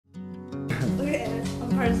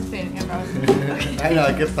participating, I promise. I know,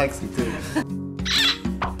 I get texting too.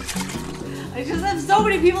 I just have so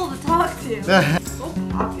many people to talk to. So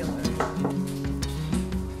popular.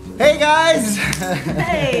 Hey guys!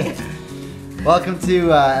 Hey! Welcome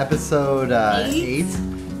to episode 8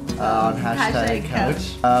 on Hashtag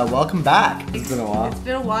 #couch. Welcome back. It's been a while. It's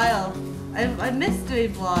been a while. I missed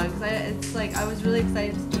doing vlogs. It's like I was really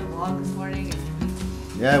excited to do a vlog this morning.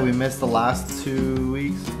 Yeah, we missed the last 2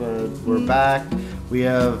 weeks, but we're back. We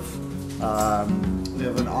have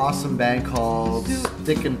an awesome band called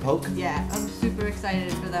Stick and Poke. Yeah, I'm super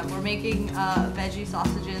excited for them. We're making veggie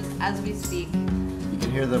sausages as we speak. You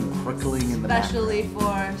can hear them crickling in the Especially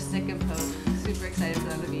for Stick and Poke. Super excited for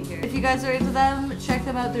them to be here. If you guys are into them, check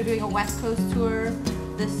them out. They're doing a West Coast tour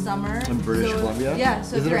this summer. In British Columbia? Yeah.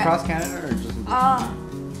 So is it across Canada or just in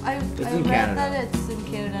I in read Canada. that it's in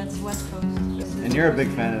Canada. It's West Coast. And you're a big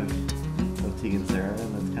fan of Tegan Sarah,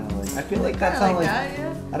 and that's kind of like, I feel like that's Kinda not like that,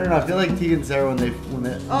 yeah. I don't know. I feel like Tegan Sarah when the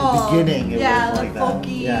beginning it yeah, was like that.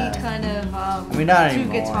 folky kind of. I mean, not two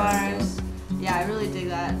anymore. guitars. Yeah, I really dig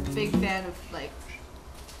that. Big fan of like.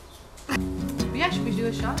 Yeah, should we do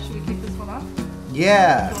a shot? Should we kick this one off?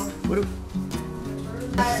 Yeah. Cool.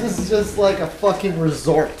 This is just like a fucking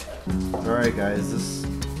resort. All right, guys. This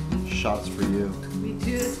shot's for you. We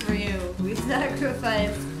do this for you. We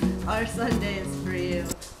sacrifice our Sundays for you.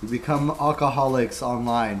 We become alcoholics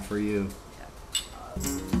online for you.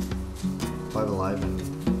 Quite alive.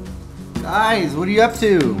 Guys, what are you up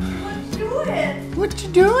to? What you doing? What you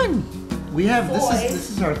doing? We have this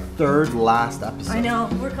is our third last episode. I know.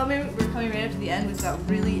 We're coming right up to the end. We've got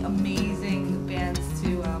really amazing bands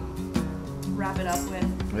to wrap it up with.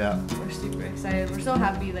 Yeah. We're super excited. We're so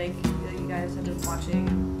happy that you guys have been watching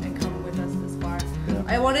and come with us this far. Yeah.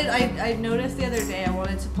 I noticed the other day, I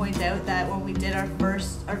wanted to point out that when we did our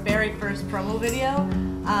very first promo video,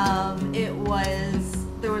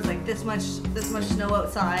 there was like this much snow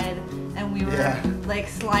outside, and we were like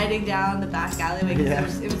sliding down the back alleyway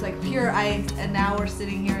because it was like pure ice, and now we're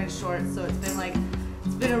sitting here in shorts, so it's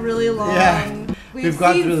been a really long. Yeah. We've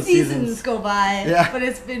gone seen through the seasons go by, Yeah. but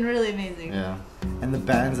it's been really amazing. Yeah. And the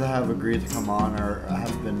bands that have agreed to come on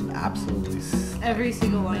have been absolutely Every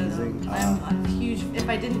single one of them. amazing. I'm a huge. If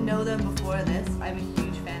I didn't know them before this, I'm a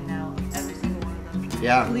huge fan now. Of every single one of them.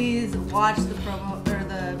 Yeah. Please watch the promo or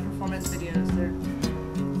the performance videos.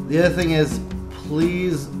 The other thing is,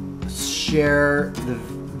 please share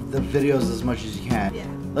the videos as much as you can. Yeah.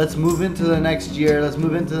 Let's move into the next year. Let's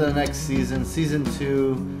move into the next season, season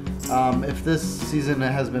 2. If this season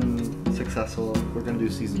has been successful, we're gonna do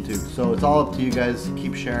season 2. So it's all up to you guys.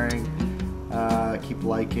 Keep sharing, keep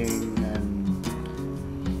liking, and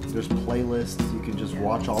there's playlists. You can just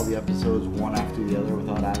watch all the episodes one after the other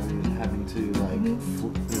without having to like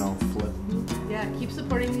flip. Yeah, keep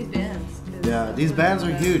supporting these bands. Yeah, these bands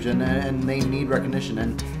are huge and they need recognition.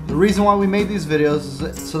 And the reason why we made these videos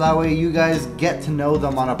is so that way you guys get to know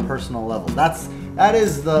them on a personal level. That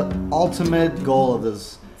is the ultimate goal of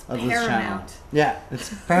this channel. Yeah, it's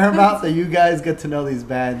paramount that you guys get to know these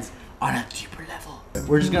bands on a deeper level.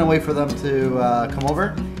 We're just gonna wait for them to come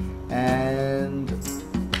over and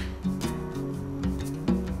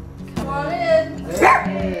Come on in.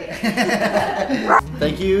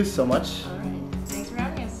 thank you so much. All right. Thanks for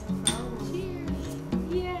having us. Cheers.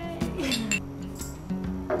 Yay.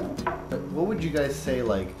 What would you guys say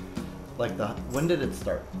when did it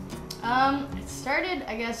start? It started,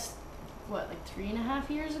 I guess, like 3.5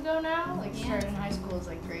 years ago now? Like, started in high school as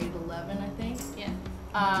like grade 11, I think. Yeah.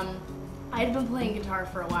 I had been playing guitar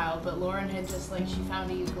for a while, but Lauren had just, she found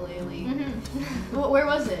a ukulele. Where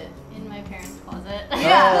was it? In my parents' closet.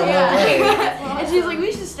 Yeah. And she's like,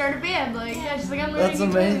 we should start a band. She's like, I'm learning That's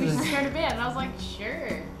ukulele, we amazing. should start a band. And I was like,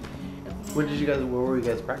 sure. Where were you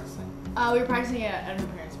guys practicing? We were practicing at her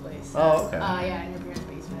parents' place. Oh, okay. Yeah, in her parents'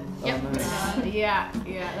 basement. Oh, Yep. nice. Yeah,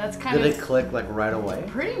 that's kind of. Did it click right away?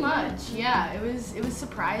 Pretty much, yeah. It was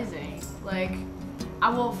surprising.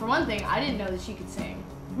 Well, for one thing, I didn't know that she could sing.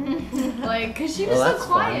 Cause she was so that's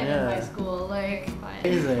quiet fun, yeah. in high school.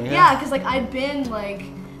 Amazing. Yeah, cause I'd been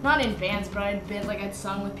not in bands, but I'd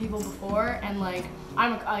sung with people before, and I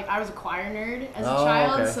was a choir nerd as a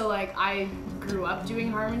child, okay. so I grew up doing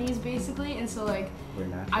harmonies basically, and so Very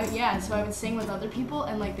natural. so I would sing with other people,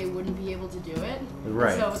 and they wouldn't be able to do it.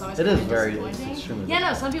 Right. So it was always It is kinda very disappointing. extremely Yeah,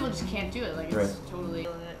 no, some people just can't do it. It's Right. totally.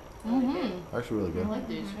 Actually, really good. I like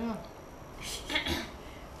these. Yeah.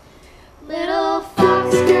 Little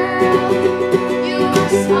fox girl, you are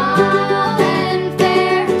small and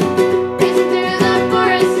fair, racing through the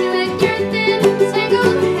forest with your thin,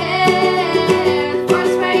 tangled hair.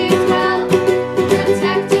 Forest where you dwell,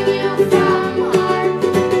 protecting you from harm,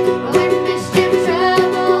 while our mischief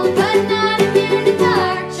trouble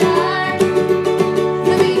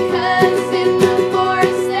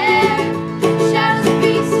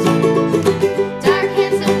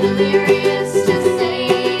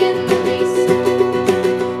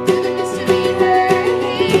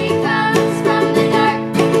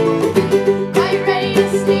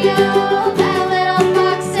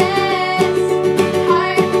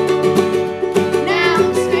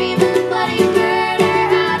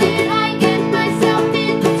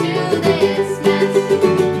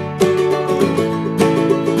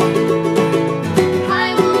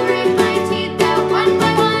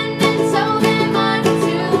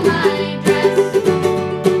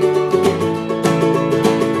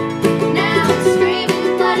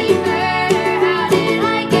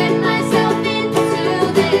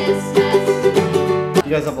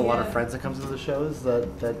friends that comes to the shows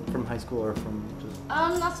that from high school or from just?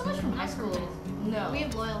 Not so much from high Not from school. No. We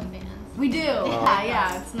have loyal fans. We do. Oh.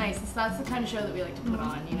 Yeah, it's nice. That's the kind of show that we like to put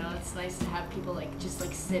on, you know? It's nice to have people like just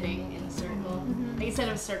like sitting in a circle. Like instead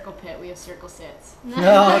of circle pit, we have circle sits. No,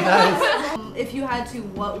 nice. If you had to,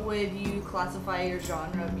 what would you classify your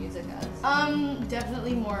genre of music as?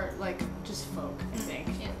 Definitely more like just folk, I think.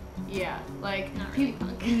 Yeah. Yeah, like Not really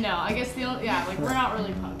punk. No, I guess the only like we're not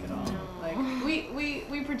really punk at all. No. Like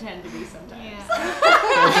we pretend to be sometimes.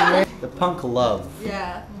 Yeah. The punk love,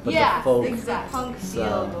 Yeah. but Yeah, the folk. Exact punk feel.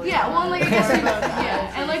 So- going Yeah, well, on. like I guess we both, More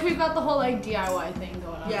yeah, and like we've got the whole like DIY thing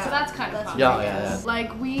going on, Yeah, so that's kind of that's fun. Yeah, I yeah, guess. yeah.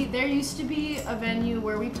 Like there used to be a venue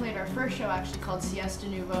where we played our first show actually called Siesta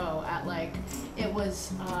Nouveau at like it was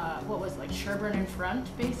what was it, like Sherburne in front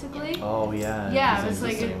basically. Oh yeah. Yeah, it was doesn't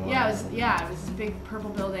like exist anymore. it was this big purple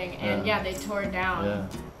building, and Yeah. yeah, they tore it down. Yeah.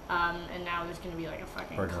 And now there's gonna be like a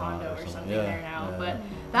fucking Parking lot condo or or something. something Yeah, there now. yeah. But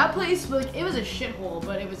that place, like, it was a shithole,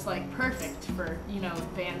 but it was like perfect for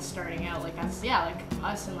bands starting out. Like that's like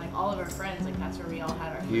us and like all of our friends. Like that's where we all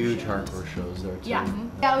had our Huge first shows. hardcore shows there too. Yeah,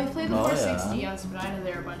 yeah, we played the Oh, 460 on Spadina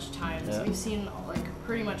there a bunch of times. Yeah. We've seen like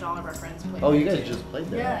pretty much all of our friends play. Oh, there, you guys too. just played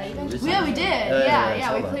there. Yeah, actually, you guys- recently. Yeah, we did. I Yeah,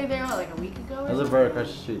 saw we that. played there like a week ago. Or I live something. right across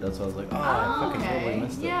the street. That's why I was like, oh, I fucking totally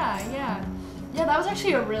missed it. Yeah, that was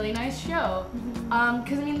actually a really nice show.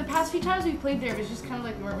 Because I mean, the past few times we played there, it was just kind of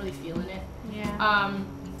like we weren't really feeling it. Yeah.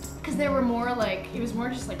 Because they were more like it was more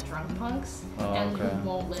just like drunk punks Oh, and okay. who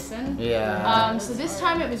won't listen. Yeah. So this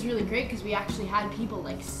time it was really great because we actually had people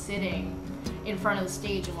like sitting in front of the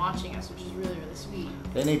stage and watching us, which is really sweet.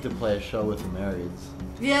 They need to play a show with the Marrieds.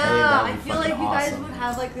 Yeah, that'd I be feel like you fucking guys awesome. would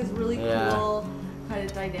have like this really Yeah. cool kind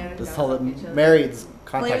of dynamic. Just bounce tell off them each other. Marrieds,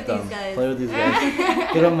 Play contact with them. these guys. Play with these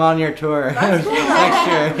guys. Get them on your tour That's cool. next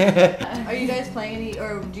year. Are you guys playing any,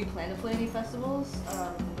 or do you plan to play any festivals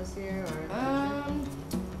this year? Or I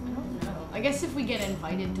don't know. I guess if we get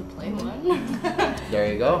invited to play one, There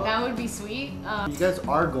you go. that would be sweet. You guys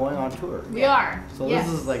are going on tour. We are. So yes.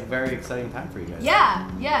 this is like very exciting time for you guys.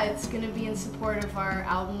 Yeah, it's gonna be in support of our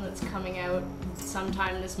album that's coming out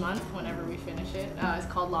sometime this month, whenever we finish it. It's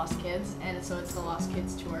called Lost Kids, and so it's the Lost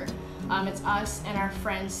Kids tour. It's us and our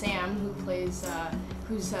friend Sam, who plays,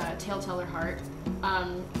 who's Telltale Heart.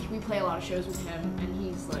 We play a lot of shows with him, and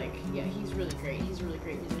he's like, yeah, he's really great. He's a really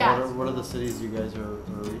great musician. What are the cities you guys are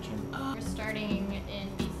reaching? We're starting in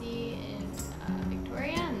BC, in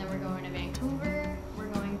Victoria, and then we're going to Vancouver. We're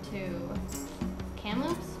going to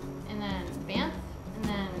Kamloops, and then Banff, and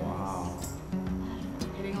then Wow.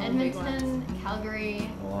 Hitting all the big ones. Edmonton, Calgary,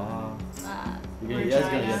 Wow. uh, You guys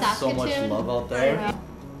gonna get so much Saskatoon. love out there.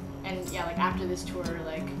 And yeah, like after this tour,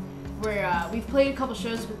 like we've played a couple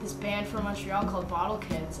shows with this band from Montreal called Bottle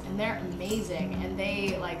Kids, and they're amazing, and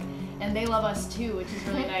they love us too, which is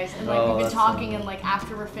really nice. And like Oh, we've been that's talking, so and like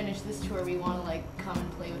after we're finished this tour, we want to like come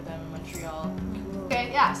and play with them in Montreal.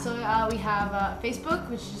 Okay, yeah. So we have Facebook,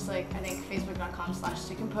 which is just like I think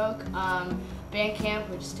facebook.com/stickandpoke. Bandcamp,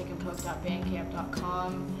 which is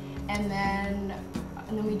stickandpoke.bandcamp.com, and then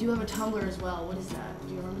we do have a Tumblr as well. What is that?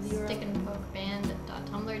 Do you remember the URL?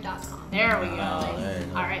 stickandpokeband.tumblr.com. There we go. Oh, there you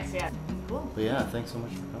go. All right, so yeah. Cool. But yeah, thanks so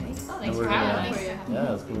much for coming. Thanks. Oh, And thanks we're for gonna- having us.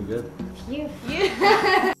 Yeah, it's gonna be good.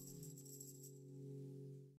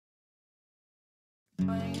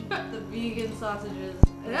 the vegan sausages.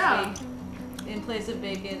 Yeah. In place of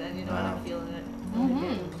bacon, and you know what, Wow. I'm feeling it.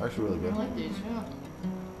 Mm-hmm. It's actually really I good. like these. Yeah.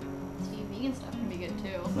 See, vegan stuff can be good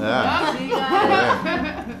too. Yeah. See you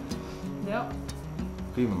guys. Yep.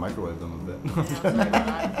 Could even microwave them a bit. Yeah, sorry about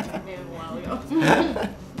that. Maybe a while ago.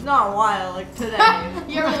 Not a while, like today.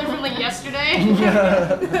 You ever lived from like yesterday?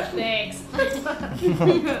 Thanks.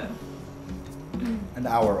 An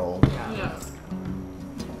hour old. Yeah.